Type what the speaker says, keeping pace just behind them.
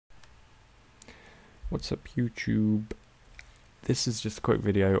What's up, YouTube? This is just a quick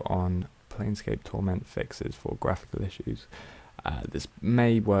video on Planescape Torment fixes for graphical issues. This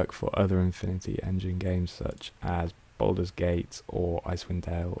may work for other Infinity Engine games such as Baldur's Gate or Icewind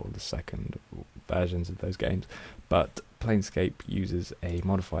Dale or the second versions of those games, but Planescape uses a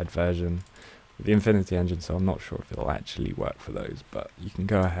modified version of the Infinity Engine, so I'm not sure if it'll actually work for those, but you can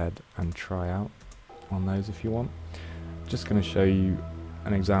go ahead and try out on those if you want. Just going to show you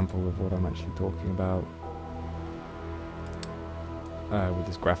an example of what I'm actually talking about with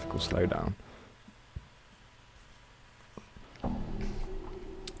this graphical slowdown.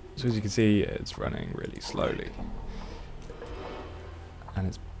 So as you can see, it's running really slowly and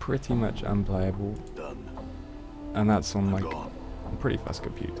it's pretty much unplayable, and that's on like a pretty fast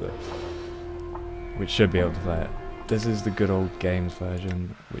computer which should be able to play it. This is the good old games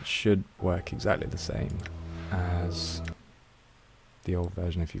version, which should work exactly the same as the old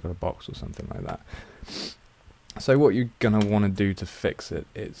version if you've got a box or something like that. So what you're going to want to do to fix it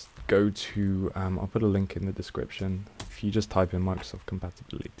is go to, I'll put a link in the description. If you just type in Microsoft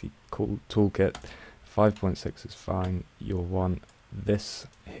Compatibility Toolkit, 5.6 is fine. You'll want this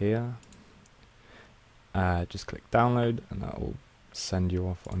here. Just click download and that will send you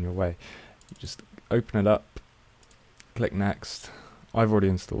off on your way. You just open it up, click next. I've already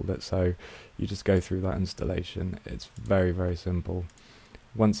installed it, so you just go through that installation. It's very, very simple.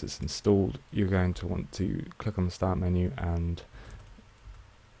 Once it's installed, you're going to want to click on the start menu and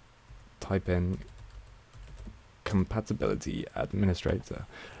type in Compatibility Administrator.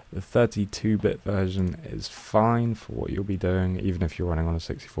 The 32-bit version is fine for what you'll be doing, even if you're running on a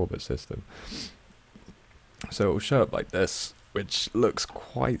 64-bit system. So it will show up like this, which looks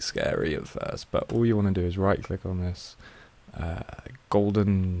quite scary at first, but all you want to do is right-click on this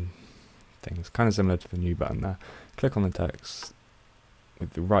golden thing. It's kind of similar to the new button there. Click on the text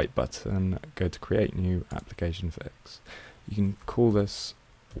with the right button, go to create new application fix. You can call this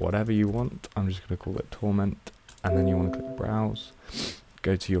whatever you want. I'm just going to call it Torment, and then you want to click browse,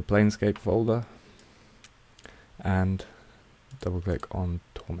 go to your Planescape folder and double click on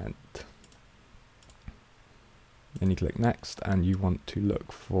Torment. Then you click next and you want to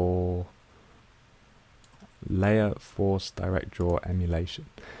look for Layer Force Direct Draw Emulation.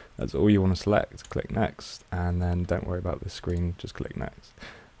 That's all you want to select. Click next and then don't worry about this screen, just click next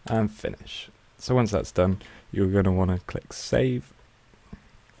and finish. So once that's done, you're going to want to click save.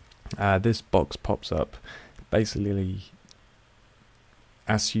 This box pops up, basically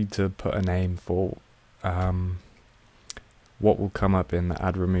asks you to put a name for what will come up in the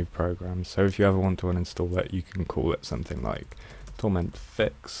add remove program. So if you ever want to uninstall it, you can call it something like Torment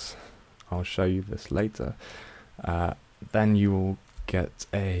Fix. I'll show you this later. Then you will get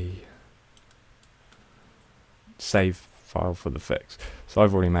a save file for the fix. So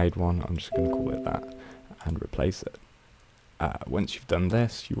I've already made one. I'm just going to call it that and replace it. Once you've done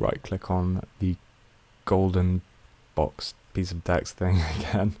this, you right click on the golden box piece of text thing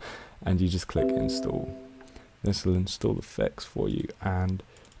again and you just click install. This will install the fix for you, and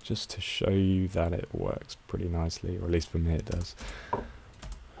just to show you that it works pretty nicely, or at least for me it does.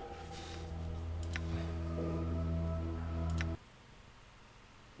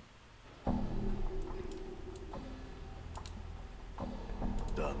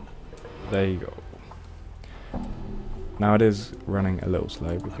 Done. There you go. Now it is running a little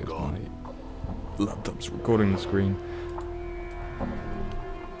slow because my laptop's recording the screen,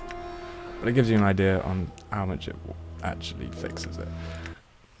 but it gives you an idea on how much it actually fixes it.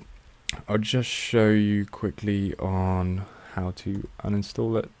 I'll just show you quickly on how to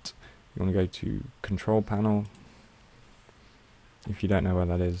uninstall it. You want to go to Control Panel. If you don't know where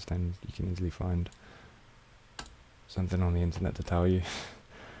that is, then you can easily find something on the internet to tell you.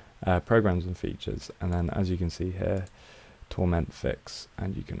 Programs and features, and then as you can see here, Torment Fix,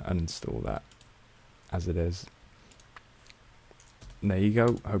 and you can uninstall that as it is. There you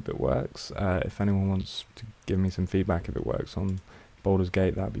go. Hope it works. If anyone wants to give me some feedback if it works on Baldur's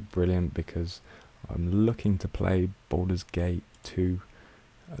Gate, that'd be brilliant, because I'm looking to play Baldur's Gate 2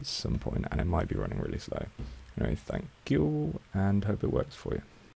 at some point and it might be running really slow. Anyway, thank you and hope it works for you.